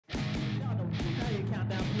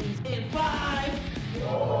Now please, in 5,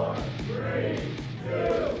 4, 3, 2,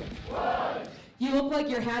 1. You look like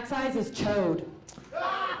your hat size is chode.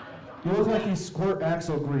 You look like you squirt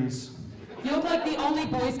axle grease. You look like the only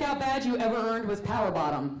Boy Scout badge you ever earned was power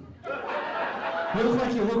bottom. You look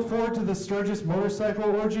like you look forward to the Sturgis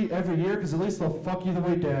motorcycle orgy every year because at least they'll fuck you the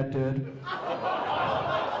way Dad did.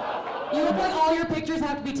 You look like all your pictures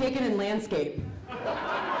have to be taken in landscape.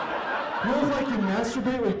 You look like you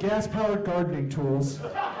masturbate with gas-powered gardening tools.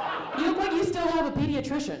 You look like you still have a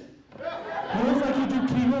pediatrician. You look like you do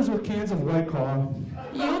Kegels with cans of White Claw.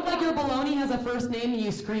 You look like your baloney has a first name and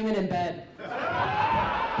you scream it in bed.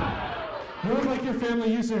 You look like your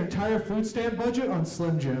family used their entire food stamp budget on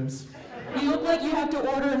Slim Jims. You look like you have to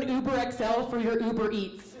order an Uber XL for your Uber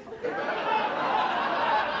Eats.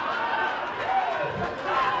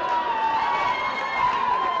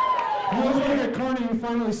 You look like at Carney you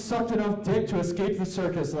finally sucked enough dick to escape the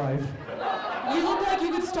circus life. You look like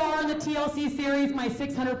you could star in the TLC series My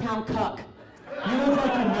 600-Pound Cuck. You look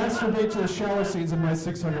like you masturbate to the shower scenes of My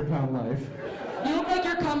 600-Pound Life. You look like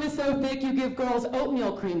your cum is so thick you give girls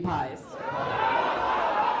oatmeal cream pies.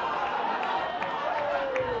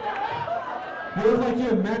 You look like you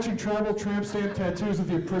have matching tribal tramp stamp tattoos with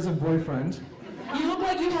your prison boyfriend. You look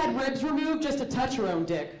like you had ribs removed just to touch your own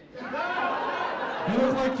dick. You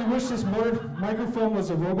look like you wish this microphone was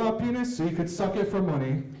a robot penis so you could suck it for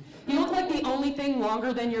money. You look like the only thing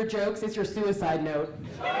longer than your jokes is your suicide note.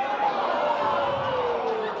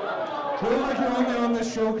 You look like you're only on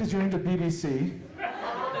this show because you're into BBC.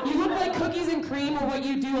 You look like cookies and cream are what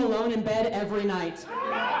you do alone in bed every night.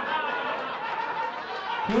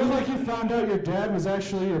 You look like you found out your dad was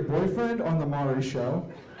actually your boyfriend on The Maury Show.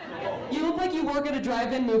 You look like you work at a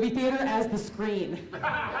drive-in movie theater as the screen.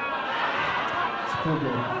 It's pretty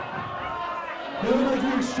good. You look like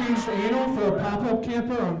you exchanged anal for a pop-up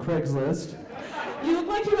camper on Craigslist. You look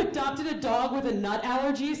like you adopted a dog with a nut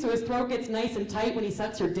allergy so his throat gets nice and tight when he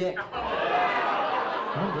sucks your dick.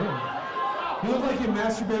 Oh, good. You look like you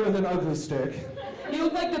masturbate with an ugly stick. You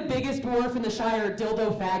look like the biggest dwarf in the Shire,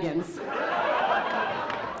 Dildo Faggins.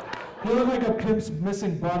 You look like a pimp's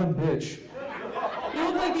missing bottom bitch. You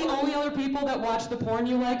look like the only other people that watch the porn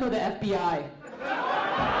you like are the FBI.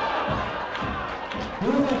 You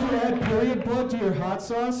look like you add period blood to your hot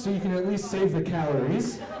sauce so you can at least save the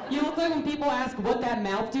calories. You look like when people ask what that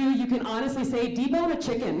mouth do, you can honestly say, debone a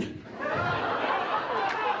chicken.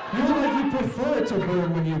 You look like you prefer it to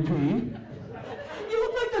burn when you pee. You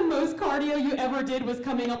look like the most cardio you ever did was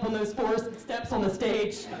coming up on those 4 steps on the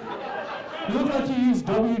stage. You look like you use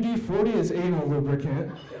WD-40 as anal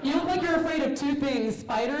lubricant. You look like you're afraid of 2 things,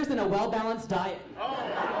 spiders and a well-balanced diet.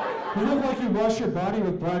 You look like you wash your body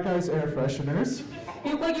with Black Ice air fresheners.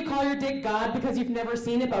 You look like you call your dick God because you've never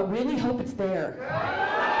seen it but really hope it's there.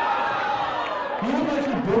 You look like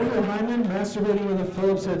you broke your hymen masturbating with a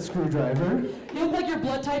Phillips head screwdriver. You look like your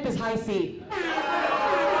blood type is high C.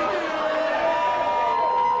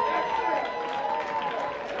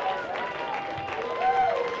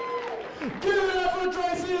 Give